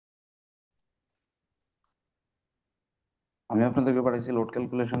আমি আপনাদেরকে পাঠাইছি লোড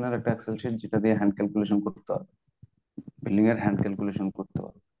ক্যালকুলেশনের একটা এক্সেল শিট, যেটা দিয়ে হ্যান্ড ক্যালকুলেশন করতে হবে, বিল্ডিং এর হ্যান্ড ক্যালকুলেশন করতে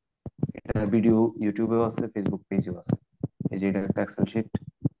হবে। এটা ভিডিও ইউটিউবেও আছে, ফেসবুক পেজেও আছে। এই যে এটা একটা এক্সেল শিট,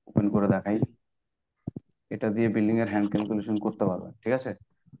 ওপেন করে দেখাই। এটা দিয়ে বিল্ডিং এর হ্যান্ড ক্যালকুলেশন করতে পারবেন, ঠিক আছে?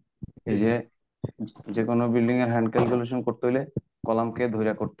 জি এই জি। যে যে কোনো বিল্ডিং এর হ্যান্ড ক্যালকুলেশন করতে হলে কলামকে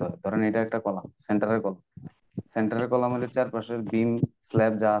ধরে করতে হয়। ধরেন এটা একটা কলাম, সেন্টারের কলাম। সেন্টারের কলাম হলে চারপাশের বিম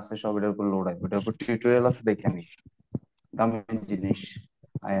স্ল্যাব যা আছে সব এটার উপর লোড হয়। এটার উপর টিউটোরিয়াল আছে, দেখে নিন। দামি জিনিস।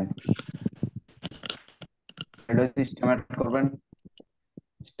 আয়েন, এটা সিস্টেমেট করবেন।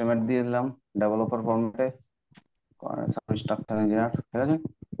 সিস্টেমেট দিয়ে দিলাম ডেভেলপার ফরম্যাটে, স্ট্রাকচার ইঞ্জিনিয়ার, ঠিক আছে?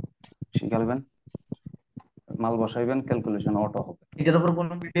 শিখালবেন, মাল বসাইবেন, ক্যালকুলেশন অটো হবে। এটার উপর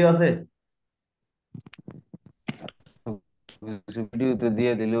কোনো ভিডিও আছে? ভিডিওতে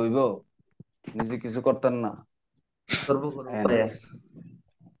দিয়ে দিলে হইব, নিজে কিছু করতেন না। করবো করবো আয়েন, ভাইয়া।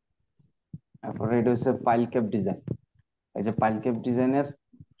 তারপরে এটা হচ্ছে পাইল ক্যাপ ডিজাইন। এই যে পাইল ক্যাপ ডিজাইনের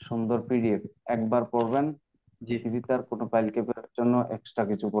সুন্দর পিডিএফ, একবার পড়বেন। জি। পৃথিবীতে আর কোনো পাইল ক্যাপের জন্য এক্সট্রা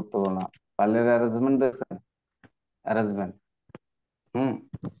কিছু করতে হবে না। পাইলের অ্যারেঞ্জমেন্ট দেখছেন? অ্যারেঞ্জমেন্ট, হুম,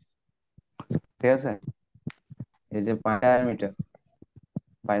 ঠিক আছে? এই যে ডায়ামিটার,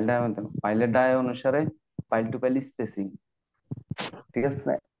 পাইল ডায়ামিটার, পাইলের ডায় অনুসারে পাইল টু পাইল স্পেসিং, ঠিক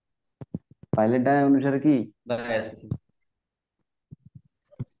আছে? পাইলের ডায় অনুসারে কি ভাইয়া আসতেছি।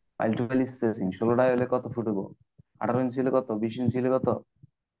 Pile two pile spacing? 16 ডায় হলে কত ফুট হবো? 18 ইঞ্চি হলে কত? 20 ইঞ্চি হলে কত?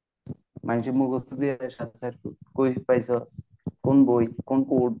 মানুষের মুখস্থ দিয়ে 7.5 ফুট কই পাইছস? কোন বই, কোন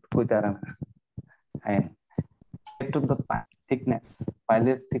কোড কইতে পারে না। হ্যাঁ, একটু তো থিকনেস,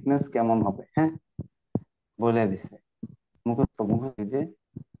 পাইলের থিকনেস কেমন হবে, হ্যাঁ, বলে দিছে। মুখস্থ মুখস্থ যে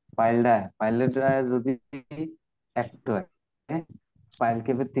পাইলের যদি একটু হয়, হ্যাঁ, পাইল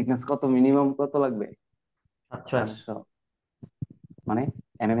কেপের থিকনেস কত, মিনিমাম কত লাগবে? 700 500। মানে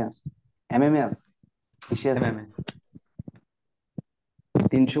এমএম এ আছে, এমএম এ আছে, কিসে আছে? mm।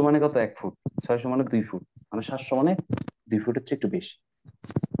 300 মানে কত? 1 ফুট। 600 মানে 2 ফুট। মানে 700 মানে 2 ফুটের চেয়ে একটু বেশি।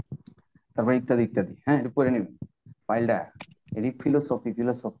 তারপরে ইত্যাদি ইত্যাদি, হ্যাঁ, এটা পড়ে নেবেন। পাইলটা এদিক ফিলোসফি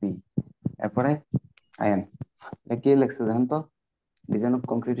ফিলোসফি। এরপরে আয়েন, কে লেখছে জানেন তো? Design of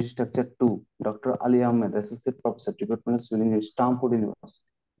concrete structure 2, doctor Ali Ahmed, associate professor, department of civil engineering, Stamford university.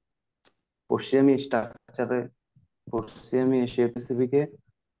 পড়ছি আমি স্ট্রাকচারে, পড়ছি আমি এশিয়া প্যাসিফিকে,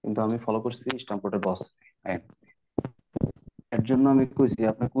 কিন্তু আমি ফলো করছি স্টামফোর্ডের বস। এর জন্য আমি কইছি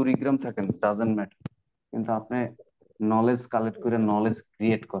আপনি কুড়িগ্রাম থাকেন, ডাজেন্ট ম্যাটার, কিন্তু আপনি নলেজ কালেক্ট করে নলেজ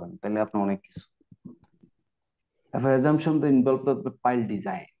ক্রিয়েট করেন, তাহলে আপনি অনেক কিছু। তারপর assumption the involved of the pile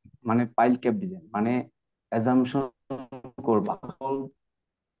design, মানে পাইল ক্যাপ ডিজাইন মানে assumption করবা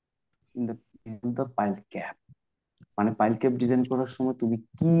in the pile cap, মানে পাইল ক্যাপ ডিজাইন করার সময় তুমি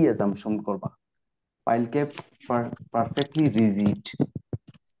কি assumption করবা? পাইল ক্যাপ পারফেক্টলি রিজিড,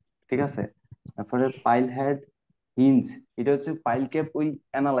 ঠিক আছে? তারপরে পাইল হেড হিঞ্জ, এটা হচ্ছে পাইল ক্যাপ ওই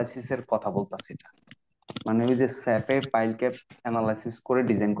অ্যানালাইসিস এর কথা বলতাছে এটা। মানে ওই যে স্যাপে পাইল ক্যাপ অ্যানালাইসিস করে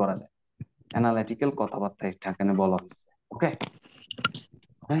ডিজাইন করা যায়, অ্যানালিটিক্যাল কথাবার্তা এখানে বলা হয়েছে। ওকে,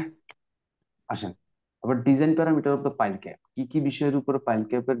 হ্যাঁ, আসেন। আবার design parameter of the pile cap, কি কি বিষয়ের উপরে পাইল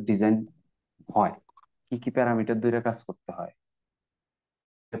ক্যাপের ডিজাইন হয়, কি কি প্যারামিটার ধরে কাজ করতে হয়?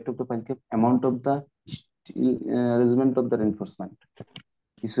 Depth of the pile cap, amount of the still, arrangement of the reinforcement,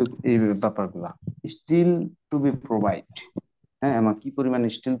 কিছু এই ব্যাপারগুলা। স্টিল টু বি প্রোভাইড, হ্যাঁ, আমার কি পরিমাণ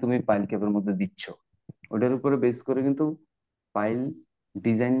স্টিল তুমি পাইল ক্যাপের মধ্যে দিচ্ছ, ওটার উপরে বেস করে কিন্তু পাইল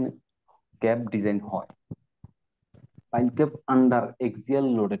ডিজাইন, ক্যাপ ডিজাইন হয়। Pile cap under axial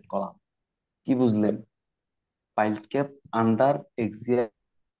loaded column, কি বুঝলেন? Pile cap under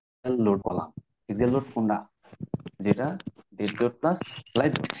axial load column. Axial load কোনটা? যেটা dead load plus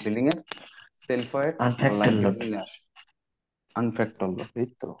live load, building এর সেলফ ওয়েট আর আনফ্যাক্টর লাইভ লোড লোড। মিলে আসে। আনফ্যাক্টর লোড, এই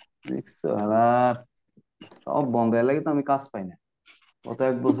তো দেখছো আর সব বন্ধ হয়ে লাগে, তো আমি কাজ পাই না। গত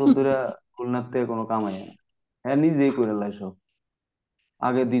 1 বছর ধরে খুলনার থেকে কোনো কামাই হয় না। হ্যাঁ, নিজেই করে লাই সব।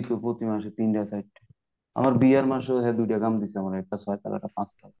 আগে দিত প্রতি মাসে 3টা 4টা, আমার বিয়ার মাসেও হ্যাঁ 2টা কাম দিছে আমার, একটা 6 তলা, একটা 5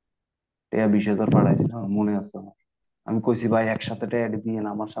 তলা। টেয়া 20,000 পাঠাইছিল, আমার মনে আছে আমার। আমি কইছি ভাই একসাথে টেয়া দিয়ে না,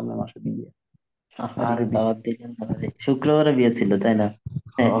 আমার সামনে মাসে বিয়ে। আরে আরে দাওয়াত দিলেন না রে। শুক্রবারে বিয়ে ছিল তাই না?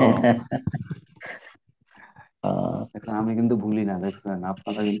 আহ, দেখেন আমি কিন্তু ভুলি না, দেখছেন?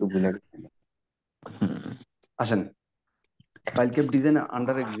 আপনারা কিন্তু ভুলে গেছেন। হুম। আসেন, pile cap design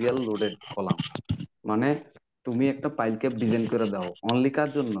under axial loaded column, মানে তুমি একটা পাইল ক্যাপ ডিজাইন করে দাও অনলি কার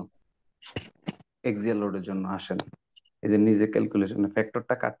জন্য? এক্সিয়াল লোডের জন্য। আসেন, এই যে নিজে ক্যালকুলেশন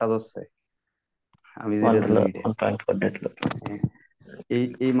ফ্যাক্টরটা কাটটা ধরছে, আমি ওয়ান যেটা ধরি রে। 1.4 ডেড লোড। হ্যাঁ, এই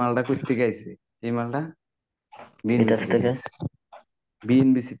এই মালটা কই থেকে আইছে? এই মালটা এটার বিএনবিসি থেকে থেকে। আইছে।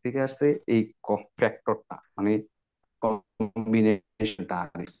 বিএনবিসি থেকে আসছে এই ফ্যাক্টরটা, মানে কম্বিনেশনটা।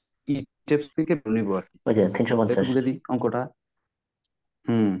 ই টেপস থেকে নিব আর কি। ওই যে তিনশো তো একটু পঞ্চাশ বুঝে দিই অঙ্কটা।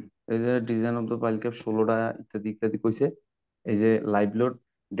 হুম। এই যে design of the pile cap 16টা ইত্যাদি ইত্যাদি কইছে। এই যে লাইভ লোড,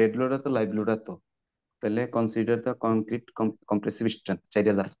 ডেড লোড এত, লাইভ লোড এত, তাহলে consider the concrete compressive strength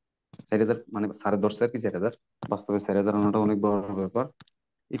 4000। 4000 মানে সাড়ে 10 কি 4000, বাস্তবে 4000 আনাটা অনেক বড় ব্যাপার।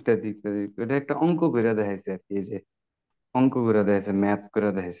 ইত্যাদি ইত্যাদি, এটা একটা অঙ্ক করে দেখাইছে আর কি। এই যে অঙ্ক করে দেখাইছে, ম্যাথ করে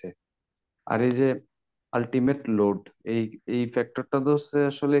দেখাইছে। আর এই যে আলটিমেট লোড, এই এই ফ্যাক্টরটা তো হচ্ছে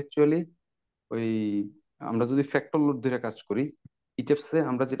আসলে অ্যাকচুয়ালি ওই, আমরা যদি ফ্যাক্টর লোড ধরে কাজ করি, ইটেপসে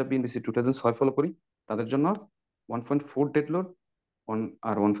আমরা যেটা বিএনবিসি 2006 ফলো করি, তাদের জন্য 1.4 ডেড লোড, ওয়ান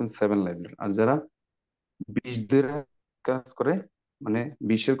আর 1.7 লাইভ লোড। আর যারা 20 ধরে কাজ করে, মানে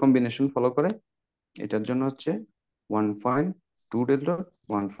 20-এর কম্বিনেশন ফলো করে, এটার জন্য হচ্ছে 1.2 ডেড লোড,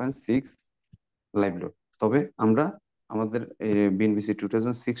 1.6 লাইভ লোড। তবে আমরা আমাদের বিএনবিসি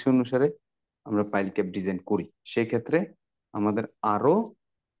 2006 অনুসারে আমরা পাইল ক্যাপ ডিজাইন করি, সেই ক্ষেত্রে আমাদের আরো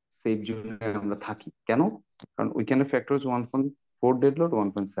সেফ জোনে আমরা থাকি। কেন? কারণ ওইখানে ফ্যাক্টর হচ্ছে 1.4 ডেড লোড,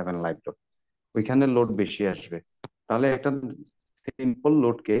 1.7 লাইভ লোড, ওইখানে লোড বেশি আসবে। তাহলে একটা সিম্পল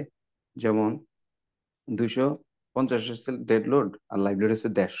লোডকে, যেমন 250 হচ্ছে ডেড লোড আর লাইভ লোড হচ্ছে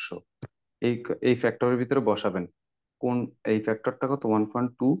 150, এই এই ফ্যাক্টরের ভিতরে বসাবেন কোন, এই ফ্যাক্টরটা কত,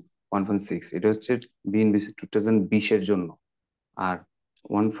 1.2, 1.6, এটা হচ্ছে বিএনবিসি 2020-এর জন্য। আর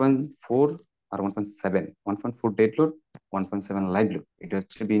 1.4 আর 1.7, 1.4 ডেড লোড, 1.7 লাইভ লোড, এটা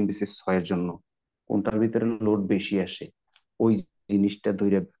হচ্ছে বিএনবিসি 6-এর জন্য। কোনটার ভিতরে লোড বেশি আসে, ওই জিনিসটা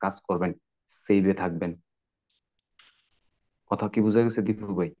ধরে কাজ করবেন, সেভে থাকবেন। কথা কি বোঝা গেছে দীপু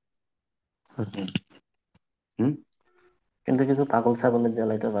ভাই? হুম। কিন্তু কিছু পাগল ছাগলের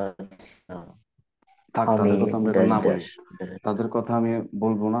জ্বালাই তো পারছি না। থাক, আমি তাদের কথা আমরা এখন ড্যাশ না ড্যাশ বলি। তাদের কথা আমি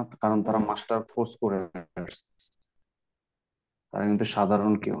বলবো না, কারণ তারা মাস্টার কোর্স করে আসছে। তারা কিন্তু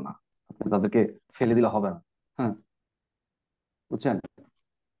সাধারণ কেউ না, আপনি তাদেরকে ফেলে দিলে হবে না। হ্যাঁ, বুঝছেন?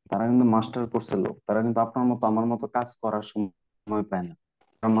 তারা কিন্তু মাস্টার কোর্সের লোক, তারা কিন্তু আপনার মতো আমার মতো কাজ করার সময় পায় না।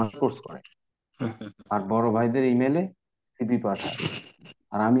 তারা মাস্টার কোর্স করে আর বড় ভাইদের ইমেলে সিভি পাঠায়।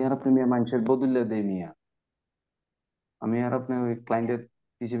 আর আমি আর আপনি মিয়া মানুষের বদলে দেই মিয়া, আমি আর আপনি ওই ক্লায়েন্টের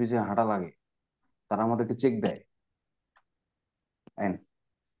পিছে পিছে হাঁটা লাগে, তারা আমাদেরকে চেক দেয়। And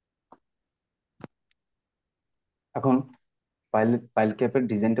এখন পাইল পাইল ক্যাপের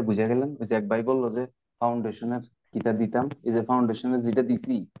ডিজাইনটা বুঝে গেলেন। ওই যে এক ভাই বললো যে ফাউন্ডেশনের কিটা দিতাম, এই যে ফাউন্ডেশনের যেটা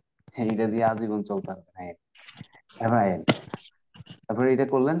দিছি, এইটা দিয়ে আজীবন চলতে হবে। হ্যাঁ, এবার তারপরে এটা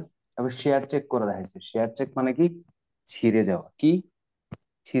করলেন। তারপর শেয়ার চেক করে দেখাইছে। শেয়ার চেক মানে কি? ছিঁড়ে যাওয়া। কি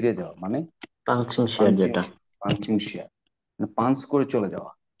ছিঁড়ে যাওয়া মানে? পাঞ্চিং শেয়ার পাঞ্চিং, যেটা। পাঞ্চিং শেয়ার মানে পাঞ্চ করে চলে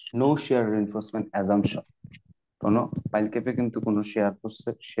যাওয়া। No share reinforcement assumption. কোনো পাইল ক্যাপে কিন্তু কোনো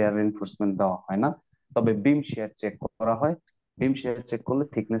শেয়ার রিনফোর্সমেন্ট দেওয়া হয় না। তবে বিম শেয়ার চেক করা হয়। বিম শেয়ার চেক করলে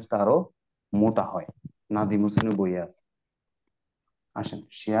থিকনেসটা আরো মোটা হয়। নাদিম হোসেনের বইয়ে আছে। আসেন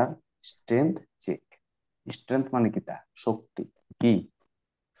শেয়ার স্ট্রেংথ চেক। স্ট্রেংথ মানে কি? তা শক্তি। কি?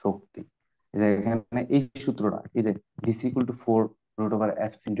 শক্তি। এই যে এখানে এই সূত্রটা, এই যে VC equal to 4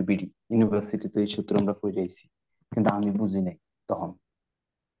 √f into BD, ইউনিভার্সিটিতে এই সূত্র আমরা পড়েছি, কিন্তু আমি বুঝি নাই তখন।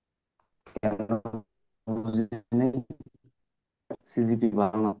 কেন বুঝি নাই? সিজিপি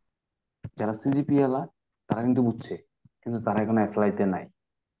ভালো না। যারা সিজিপি এলা তারা কিন্তু বুঝছে, কিন্তু তারা এখন অ্যাপ্লাইতে নাই।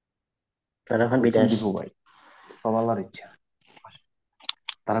 তারা এখন বুঝছেন বিদেশ। দীপু ভাই? সব আল্লাহর ইচ্ছা।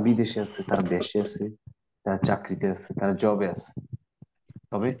 তারা বিদেশে আছে, তারা দেশে আছে, তারা চাকরিতে আছে, তারা জবে আছে।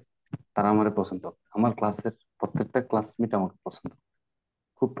 তবে তারা আমার পছন্দ, আমার ক্লাসের প্রত্যেকটা ক্লাসমেট আমাকে পছন্দ,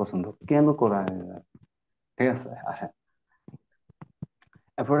 খুব পছন্দ। কেন করা হয় না? ঠিক আছে, আসেন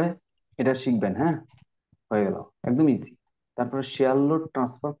এরপরে এটা শিখবেন। হ্যাঁ, হয়ে গেল, একদম ইজি। তারপরে share load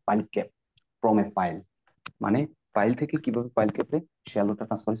transfer pile cap from a pile, মানে পাইল থেকে কিভাবে পাইল ক্যাপে শেয়ার লোডটা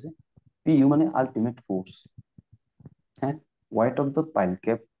ট্রান্সফার হয়েছে। পিইউ মানে আলটিমেট ফোর্স। হ্যাঁ, weight of the pile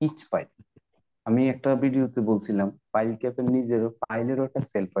cap each pile. আমি একটা ভিডিওতে বলছিলাম পাইল ক্যাপের নিজেরও, পাইলেরও একটা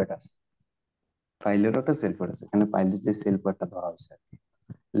সেলফ ওয়েট আছে। পাইলেরও একটা সেলফ ওয়েট আছে, এখানে পাইলের যে সেলফ ওয়েটটা ধরা হয়েছে।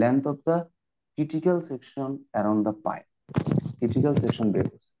 Length of the critical section around the pile. Critical section বের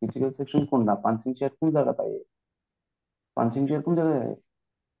করছে। ক্রিটিক্যাল সেকশন কোনটা? পাঞ্চিং চেয়ার কোন জায়গা পাই? পাঞ্চিং চেয়ার কোন জায়গায়?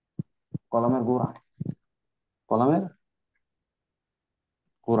 কলমের গোড়া, কলমের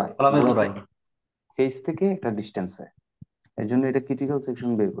গোড়ায়, কলমের গোড়া গোড়ায়। থেকে, ফেস থেকে একটা ডিস্টেন্সে। এর জন্য এটা ক্রিটিক্যাল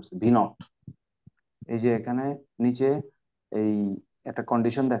সেকশন বের করছে, ভি নট। এই যে এখানে নিচে এই একটা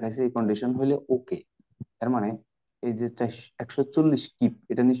কন্ডিশন দেখাইছে, এই কন্ডিশন হইলে ওকে। এর মানে এই যে 140 কিপ,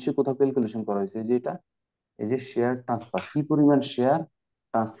 এটা নিশ্চয়ই কোথাও ক্যালকুলেশন করা হয়েছে। যে এটা, এই যে শেয়ার ট্রান্সফার, কি পরিমাণ শেয়ার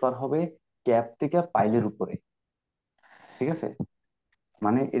ট্রান্সফার হবে ক্যাপ থেকে পাইলের উপরে। ঠিক আছে,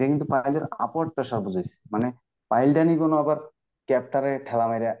 মানে এটা কিন্তু পাইলের আপওয়ার্ড প্রেসার বুঝাইছে। মানে পাইলটা নি কোনো আবার ক্যাপটারে ঠেলা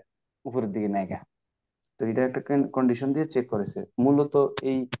মেরে উপরের দিকে নেয় গা। তো এটা একটা কন্ডিশন দিয়ে চেক করেছে মূলত।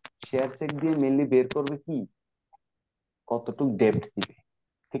 এই শেয়ার চেক দিয়ে মেনলি বের করবে কি, কতটুক ডেপথ দিবে,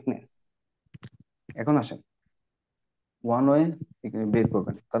 থিকনেস। এখন আসেন ওয়ান ওয়ে বের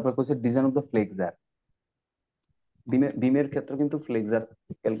করবেন। তারপর হচ্ছে ডিজাইন অফ দ্য ফ্লেক্সার। বিমের ক্ষেত্রে কিন্তু ফ্লেক্সার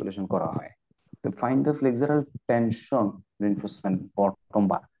ক্যালকুলেশন করা হয়। তো find the flexural tension reinforcement bottom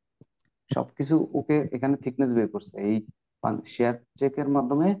বার। সবকিছু ওকে এখানে থিকনেস বের করছে এই শেয়ার চেকের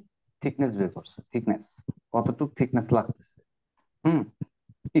মাধ্যমে। থিকনেস বের করছে, থিকনেস কতটুক থিকনেস লাগতেছে, হুম,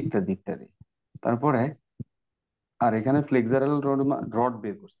 ইত্যাদি ইত্যাদি। তারপরে আর এখানে ফ্লেক্সারাল রড রড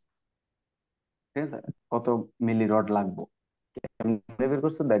বের করছে, ঠিক আছে, কত মিলি রড লাগবে কেমনে বের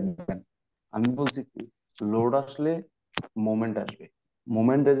করছে দেখবেন। আমি বলছি কি, লোড আসলে মোমেন্ট আসবে,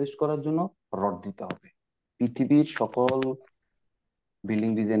 মোমেন্ট রেজিস্ট করার জন্য রড দিতে হবে। পৃথিবীর সকল বিল্ডিং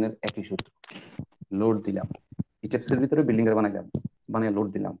ডিজাইনের একই সূত্র। লোড দিলাম, ইটেপসের ভিতরে বিল্ডিং এর বানাইলাম, বানিয়ে লোড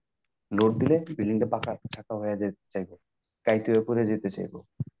দিলাম। লোড দিলে বিল্ডিংটা পাকা চাকা হয়ে যেতে চাইবো, কাইতে উপরে যেতে চাইবো,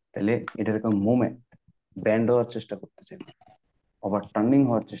 তাহলে এটার একটা মুভমেন্ট ব্যান্ড হওয়ার চেষ্টা করতে চাইবো, ওভার টার্নিং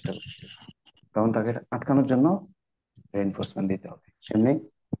হওয়ার চেষ্টা করতে চাইবো। তখন তাকে আটকানোর জন্য রেইনফোর্সমেন্ট দিতে হবে। সেমনি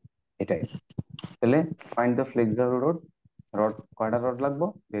এটাই। তাহলে find the flexor rod. Rod কয়টা রড লাগবে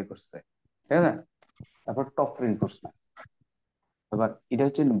বের করছে, ঠিক আছে। তারপর টপ রেইনফোর্সমেন্ট। এবার এটা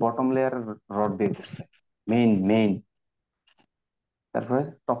হচ্ছে বটম লেয়ার রড বের করছে, মেইন মেইন। তারপরে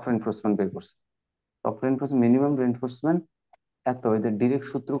টপ রেইনফোর্সমেন্ট বের করছে। টপ রেইনফোর্সমেন্ট মিনিমাম রেইনফোর্সমেন্ট এত, এদের ডিরেক্ট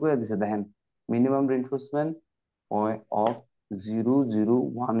সূত্র করে দিছে দেখেন। Minimum reinforcement of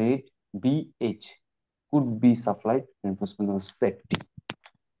 0018 BH could be supplied reinforcement of safety.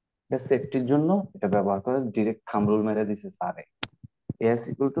 এটা সেফটির জন্য এটা ব্যবহার করে, ডিরেক্ট থাম্ব রুল মেরে দিছে স্যারে। এস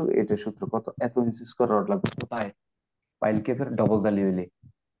ইকুয়াল টু এটার সূত্র কত, এত ইঞ্চি স্কোয়ার রড লাগবে কোথায়, পাইল কেপের ডবল জালি হইলে।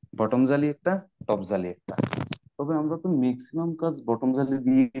 বটম জালি একটা, টপ জালি একটা। তবে আমরা তো ম্যাক্সিমাম কাজ বটম জালি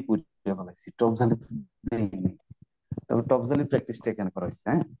দিয়ে করে ফেলাইছি, টপ জালি দেইনি। তবে টপ জালি প্র্যাকটিসটা এখানে করা হয়েছে,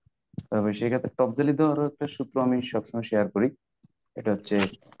 হ্যাঁ। তবে সেক্ষেত্রে টপ জালি দেওয়ার একটা সূত্র আমি সবসময় শেয়ার করি। এটা হচ্ছে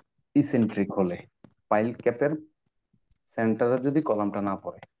ইসেন্ট্রিক হলে, পাইল ক্যাপের সেন্টারে যদি কলামটা না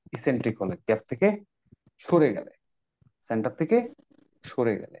পড়ে, ইসেন্ট্রিক হলে ক্যাপ থেকে সরে গেলে, সেন্টার থেকে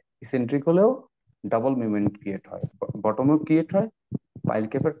সরে গেলে, ইসেন্ট্রিক হলেও ডাবল মুভমেন্ট ক্রিয়েট হয়, বটমেও ক্রিয়েট হয়, পাইল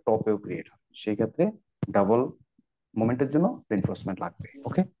ক্যাপের টপেও ক্রিয়েট হয়। সেই ক্ষেত্রে ডাবল মোমেন্টের জন্য রিইনফোর্সমেন্ট লাগবে।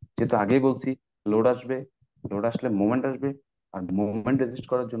 ওকে, যেহেতু আগেই বলছি লোড আসবে, লোড আসলে মোমেন্ট আসবে, আর মোমেন্ট রেজিস্ট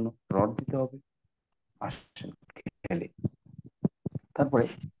করার জন্য রড দিতে হবে। আসেন খেলে। তারপরে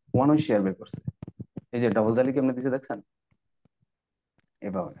ওয়ান ওয়ে শেয়ার বের করছে। এই যে ডাবল জালি কেমনে দিছে দেখছেন,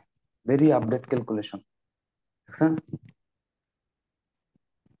 এভাবে ভেরি আপডেট ক্যালকুলেশন, দেখছেন।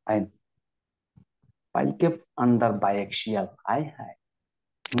 আইন pile cap under biaxial, I high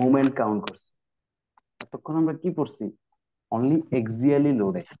moment count করছে। এতক্ষণ আমরা কি করছি, অনলি এক্সিয়ালি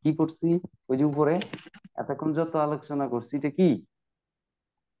লোডে কি করছি, ওই যে উপরে এতক্ষণ যত আলোচনা করছি এটা কি,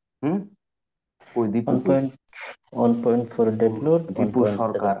 হুম, ওই দীপু ওয়ান কই, point 1.4 dead load, one Dipu point seven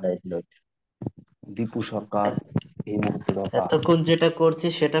সরকার, লাইভ লোড। দীপু সরকার এই মুহূর্তে দরকার। এতক্ষণ যেটা করছি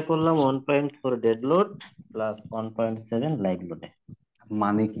সেটা করলাম 1.4 ডেড লোড প্লাস 1.7 লাইভ লোডে।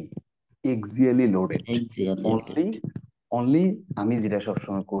 মানে কি, এক্সিয়ালি loaded exactly only, loaded. Only. আমি যেটা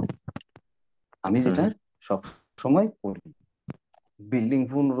সবসময় করি, আমি যেটা হুম। সব সময় করি, বিল্ডিং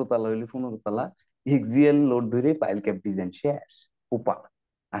 15 তলা হইলে 15 তলা এক্সিএল লোড ধরে পাইল ক্যাপ ডিজাইন শেষ, উপা।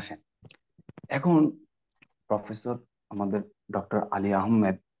 আসেন এখন প্রফেসর আমাদের ডক্টর আলী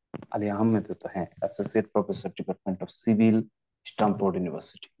আহমেদ, আলী আহমেদ তো হ্যাঁ, associate professor department of civil, Stamford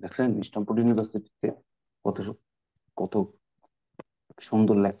university. দেখছেন স্টামফোর্ড ইউনিভার্সিটিতে কত কত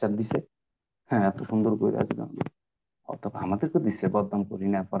সুন্দর লেকচার দিছে, হ্যাঁ এত সুন্দর করে একদম। অথবা আমাদেরকে দিচ্ছে, বদনাম করি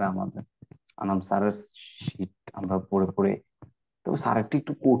না, পরে আমাদের আনাম স্যারের শীট আমরা পড়ে পড়ে। তবে স্যার একটু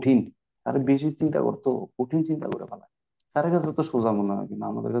একটু কঠিন, স্যার বেশি চিন্তা করতো, কঠিন চিন্তা করে ফেলা। স্যারের কাছে তো সোজা মনে হয় কিন্তু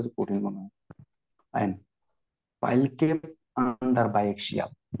আমাদের কাছে কঠিন মনে হয়। আইন pile Cape under biaxial.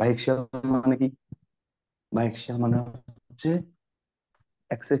 Biaxial মানে কি, বাইএক্সিয়াল মানে হচ্ছে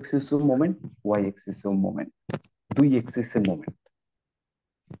x axis moment, Y axis moment, দুই এক্সিসের মোমেন্ট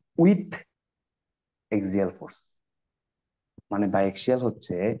উইথ এক্সিয়াল ফোর্স। মানে বাইএক্সিয়াল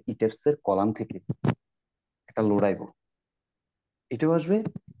হচ্ছে ইটেপসের কলাম থেকে একটা লোড আইব, এটাও আসবে,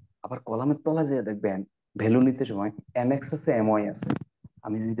 আবার কলামের তলা যে দেখবেন ভ্যালু নিতে সময় এম এক্স আছে, এম ওয়াই আছে।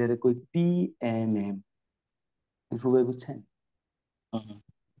 আমি যেটা কই পি এম এম, ভাই বুঝছেন, হুম।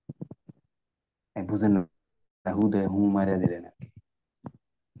 বুঝেন না, হুদে হু মারিয়া দিলেন আর কি।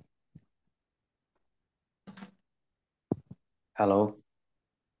 হ্যালো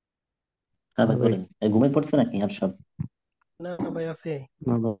কাদা করেন ঘুমে পড়ছে নাকি আর সব? না ভাই আছে।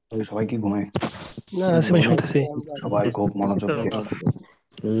 না ভাই, সবাই কি ঘুমায়? না আছে ভাই, শুনতেছি। সবাই খুব মনোযোগ দিয়ে, সবাই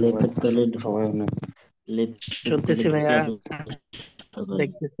লেপের তলে সবাই অনেক লেপটপ শুনতেছি খুলে বসে ভাইয়া, আছো সবাই?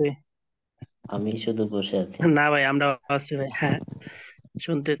 দেখতেছি। আমি শুধু বসে আছি। না ভাই, আমরা আছি ভাই, হ্যাঁ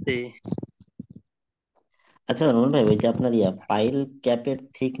শুনতেছি। আচ্ছা রমন ভাই, ওই যে আপনার পাইল ক্যাপের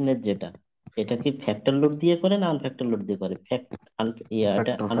থিকনেস যেটা, এটা কি ফ্যাক্টর লোড দিয়ে করে না আনফ্যাক্টর লোড দিয়ে করে? এটা ফ্যাক্টর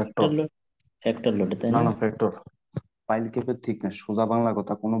ফ্যাক্টর আনফ্যাক্টর লোড, ফ্যাক্টর লোডে, তাই না না? না ফ্যাক্টর। পাইল ক্যাপের থিকনেস, সোজা বাংলা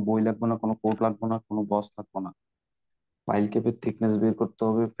কথা, কোনো বই লাগবে না, কোনো কোড লাগবে না, কোনো বস লাগবে না। পাইল ক্যাপের থিকনেস বের করতে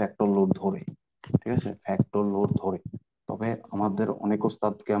হবে ফ্যাক্টর লোড ধরে। ঠিক আছে, ফ্যাক্টর লোড ধরে। তবে আমাদের অনেক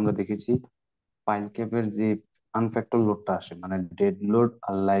ওস্তাদকে আমরা দেখেছি পাইল ক্যাপের যে আনফ্যাক্টর লোডটা আসে, মানে ডেড লোড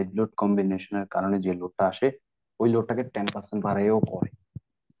আর লাইভ লোড কম্বিনেশনের কারণে যে লোডটা আসে, ওই লোডটাকে 10% বাড়াইও করে।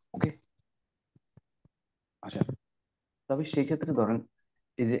 ওকে, আচ্ছা। তবে সেই ক্ষেত্রে ধরেন,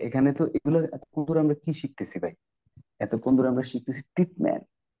 এই যে এখানে তো এগুলো এতক্ষণ ধরে আমরা কি শিখতেছি ভাই? এতক্ষণ ধরে আমরা শিখতেছি ট্রিটমেন্ট।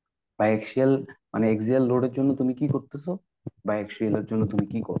 বায়াক্সিয়াল মানে এক্সিয়াল লোডের জন্য তুমি কি করতেছো, বায়াক্সিয়াল এর জন্য তুমি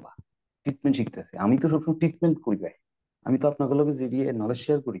কি করবা, ট্রিটমেন্ট শিখতেছে। আমি তো সবসময় ট্রিটমেন্ট করি ভাই। আমি তো আপনাদের লগে যে নলেজ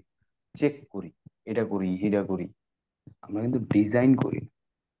শেয়ার করি, চেক করি, এটা করি এটা করি। আমরা কিন্তু ডিজাইন করি না,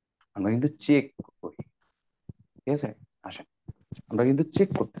 আমরা কিন্তু চেক করি। ঠিক আছে, আসেন, আমরা কিন্তু চেক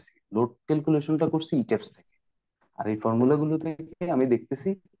করতেছি, লোড ক্যালকুলেশনটা করছি ইটেপস থেকে। আর এই ফর্মুলা গুলো থেকে আমি দেখতেছি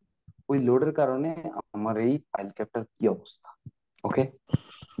ওই লোডের কারণে আমার এই ফাইল ক্যাপটার কি অবস্থা। ওকে,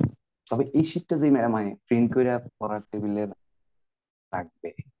 তবে এই শীটটা যে ম্যাডাম প্রিন্ট করে পড়ার টেবিলে রাখবে,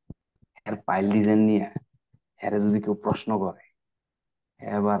 এর ফাইল ডিজাইন নিয়ে হ্যারে যদি কেউ প্রশ্ন করে,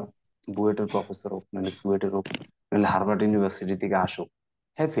 হ্যাঁ এবার বুয়েটের প্রফেসর হোক, নাহলে সুয়েটের হোক, নাহলে হার্ভার্ড ইউনিভার্সিটি থেকে আসুক,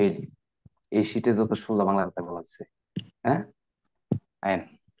 হ্যাঁ ফেল। এই শীটে যত সোজা বাংলা কথা বলা হচ্ছে। হ্যাঁ, আইন।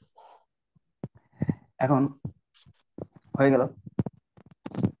 এখন হয়ে গেল।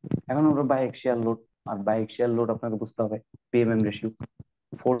 এখন আমরা বাইএক্সিয়াল লোড, আর বাইএক্সিয়াল লোড আপনাকে বুঝতে হবে PMM ratio,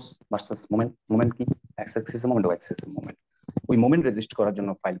 force versus moment. Moment কি? X Axis moment, Y Axis moment. ওই মোমেন্ট রেজিস্ট করার জন্য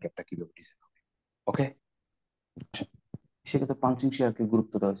ফাইল ক্যাপটা কিভাবে ডিজাইন হবে। ওকে, সেক্ষেত্রে পাঞ্চিং শেয়ারকে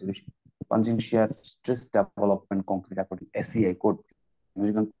গুরুত্ব দেওয়া হচ্ছে বেশি। Punching share stress development concrete according ACI code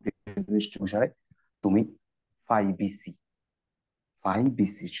অনুসারে তুমি ফাই বিসি, ফাই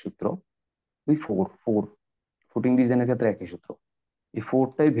বিসি সূত্র, ওই ফোর ফোর ফুটিং ডিজাইনের ক্ষেত্রে একই সূত্র। এই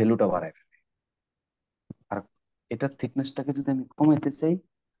ফোরটাই ভ্যালুটা বাড়ায় ফেলে। আর এটার থিকনেসটাকে যদি আমি কমাইতে চাই,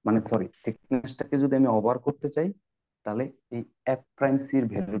 মানে সরি, থিকনেসটাকে যদি আমি ওভার করতে চাই, তাহলে এই এফ প্রাইম সির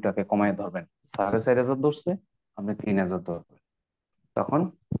ভ্যালুটাকে কমায় ধরবেন। 4,500 ধরছে, আপনি 3,000 ধরবেন, তখন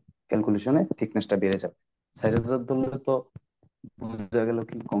ক্যালকুলেশনে থিকনেসটা বেড়ে যাবে। 4,000 ধরলে তো বোঝা গেল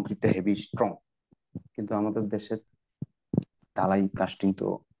কি কংক্রিটটা হেভি স্ট্রং। কিন্তু আমাদের দেশের ঢালাই কাস্টিং তো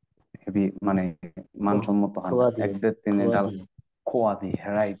হেভি, মানে মানসম্মত হয় না। খোয়া দিয়ে, 1 দেড় 3 খোয়া ডাল দিয়ে। খোয়া দিয়ে,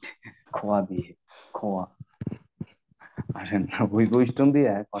 রাইট, খোয়া দিয়ে, খোয়া। আসেন, ওই বৈষ্টন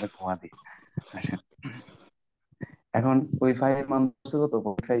দিয়ে পরে খোয়া দিয়ে। আসেন, এখন ওই ফাইভ মান হচ্ছে কত,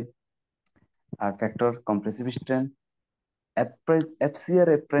 5। আর ফ্যাক্টর কম্প্রেসিভ স্ট্রেন্থ, এফসি আর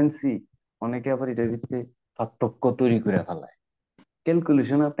এফপ্রাইমসি, অনেকে আবার এটার ভিত্তিতে পার্থক্য তৈরি করে ফেলায়।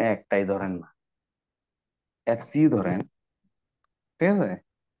 ক্যালকুলেশন আপনি একটাই ধরেন না, এফসি ধরেন। ঠিক আছে,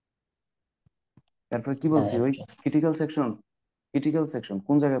 তারপরে কি হ্যাঁ, বলছি, ওই ক্রিটিক্যাল সেকশন, ক্রিটিক্যাল সেকশন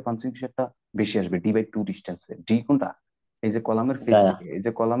কোন জায়গায় পাঞ্চিং শেডটা বেশি আসবে, ডি/2 ডিস্টেন্সে। ডি কোনটা? এই যে কলামের ফেস গায়া। থেকে, এই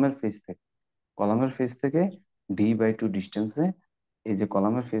যে কলামের ফেস থেকে, কলামের ফেস থেকে ডি/2 ডিস্টেন্সে, এই যে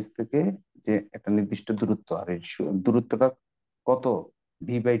কলামের ফেস থেকে যে একটা নির্দিষ্ট দূরত্ব, আর এই দূরত্বটা কত,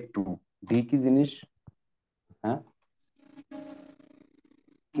 ডি/2। ডি কি জিনিস? হ্যাঁ,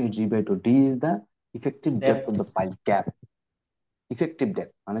 ডি/2, D is the effective depth of the pile cap. Effective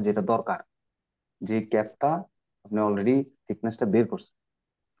depth মানে যেটা দরকার, যে ক্যাপটা আপনি অলরেডি থিকনেসটা বের করছেন,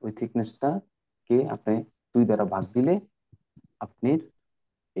 ওই থিকনেসটা কে আপনি 2 দ্বারা ভাগ দিলে আপনি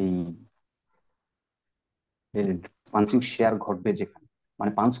এই পাঞ্চিং শেয়ার ঘটবে যেখানে,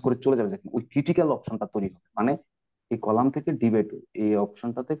 মানে পাঞ্চ করে চলে যাবে যেখানে, ওই ক্রিটিক্যাল অপশনটা তৈরি হবে। মানে এই কলাম থেকে ডি/2 এই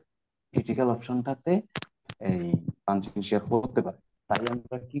অপশনটাতে, ক্রিটিক্যাল অপশনটাতে এই পাঞ্চিং শেয়ার হতে পারে। তাই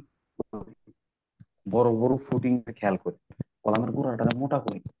আমরা কি করি, বড় বড় ফুটিং খেয়াল করি, কলামের গোড়াটা মোটা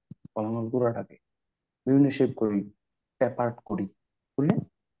করি, কলামের গোড়াটাকে বিভিন্ন শেপ করি, ট্যাপার্ট করি, করি না?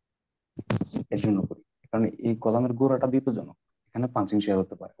 এর জন্য করি কারণ এই কলামের গোড়াটা বিপজ্জনক, এখানে পাঞ্চিং শেয়ার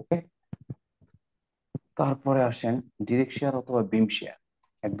হতে পারে। ওকে, তারপরে আসেন ডিরেক্ট শেয়ার অথবা বিম শেয়ার।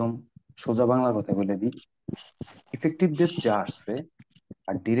 একদম সোজা বাংলা কথা বলে দিই, ইফেক্টিভ ডেপথ যা আসছে,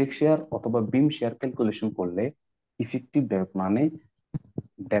 আর ডিরেক্ট শেয়ার অথবা বিম শেয়ার ক্যালকুলেশন করলে ইফেক্টিভ ডেপথ মানে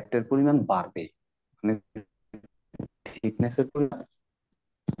ডেপথের পরিমাণ বাড়বে, মানে থিকনেসের পরিমাণ।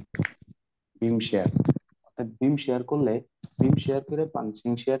 বিম শেয়ার, অর্থাৎ বিম শেয়ার করলে, বিম শেয়ার করে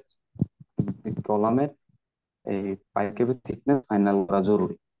পাঞ্চিং শেয়ার কলামের এই পাইকের থিকনেস ফাইনাল করা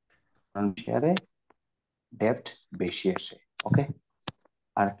জরুরি, কারণ শেয়ারে ডেপথ বেশি আসে। ওকে,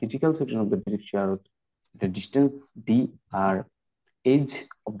 আর critical section of the direct share এটা distance D R age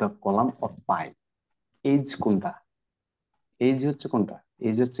of the column of pile. Age কোনটা? এজ হচ্ছে কোনটা?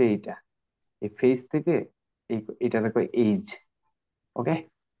 এজ হচ্ছে এইটা, এই ফেজ থেকে এটা দেখো এজ। ওকে,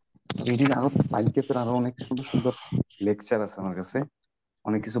 এটির আরো পাইল ক্যাপের আরো অনেক সুন্দর সুন্দর লেকচার আছে আমার কাছে,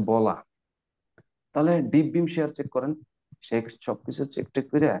 অনেক কিছু বলা। তাহলে ডিপ বিম শেয়ার চেক করেন, সে সবকিছু চেক টেক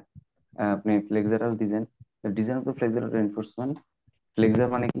করে আপনি flexural design, design of the flexural reinforcement. Flexor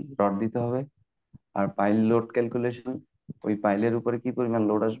মানে কি? রড দিতে হবে। আর পাইল লোড ক্যালকুলেশন, ওই পাইলের উপরে কি পরিমাণ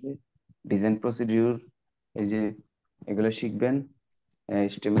লোড আসবে, ডিজাইন প্রসিডিউর, এই যে এগুলো শিখবেন।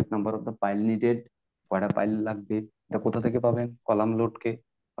 Estimate number of the pile needed, কয়টা পাইল লাগবে, এটা কোথা থেকে পাবেন? কলাম লোডকে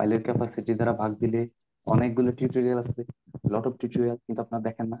পাইলের ক্যাপাসিটি দ্বারা ভাগ দিলে। অনেকগুলো টিউটোরিয়াল আছে, লট অফ টিউটোরিয়াল, কিন্তু আপনারা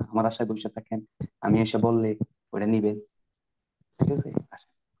দেখেন না, আমার আশায় বসে থাকেন, আমি এসে বললে ওটা নিবেন। ঠিক আছে,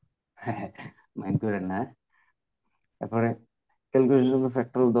 আসেন। হ্যাঁ, মাইন্ড করেন না। তারপরে calculation of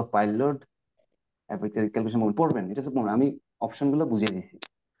factor of the pile load, তারপর ক্যালকুলেশন পড়বেন, এটা হচ্ছে পড়বেন। আমি অপশন গুলো বুঝিয়ে দিছি।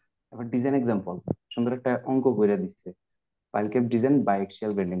 তারপর ডিজাইন এক্সাম্পল, সুন্দর একটা অঙ্ক করে দিচ্ছে। Pile cap design by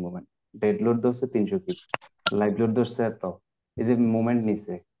axial bending moment, dead load ধরছে 300 কি, লাইভ লোড ধরছে এত, এই যে মোমেন্ট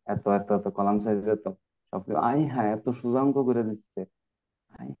নিচ্ছে এত এত এত, কলাম সাইজ এত, সব আই হ্যাঁ এত সোজা অঙ্ক করে দিচ্ছে।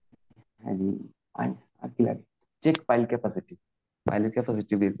 আই হ্যাঁ আই, আর কি লাগে? চেক পাইল ক্যাপাসিটি, পাইলের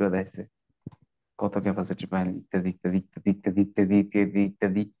ক্যাপাসিটি বের করে দিচ্ছে, কত ক্যাপাসিটি পাইল, ইত্যাদি ইত্যাদি ইত্যাদি ইত্যাদি ইত্যাদি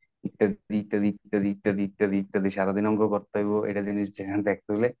ইত্যাদি ইত্যাদি ইত্যাদি ইত্যাদি ইত্যাদি ইত্যাদি ইত্যাদি। সারাদিন অঙ্ক করতে হইব, এটা জিনিস যেখানে দেখতে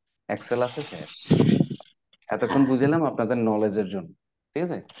হলে এক্সেল আছে শেষ। এতক্ষণ বুঝালাম আপনাদের নলেজের জন্য, ঠিক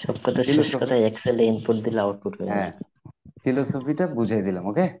আছে। সব কথা শেষ ফিলোসফি, কথা এক্সেলে ইনপুট দিলে আউটপুট হয়ে হ্যাঁ, আসবে। ফিলোসফিটা বুঝাই দিলাম।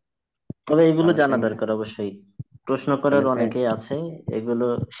 ওকে, তবে এগুলো তাহলে জানা সেম, দরকার অবশ্যই, প্রশ্ন করার তাহলে সেম, অনেকেই আছে, এগুলো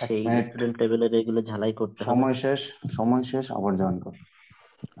এক সেই মিনিট, স্টুডেন্ট লেভেলের এগুলো ঝালাই করতে হবে। সময় শেষ, সময় শেষ, আবার জয়েন করো।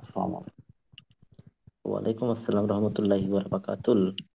 আসসালামু আলাইকুম। ওয়ালাইকুম আসসালাম রহমতুল্লাহি ওয়া বারাকাতুহু।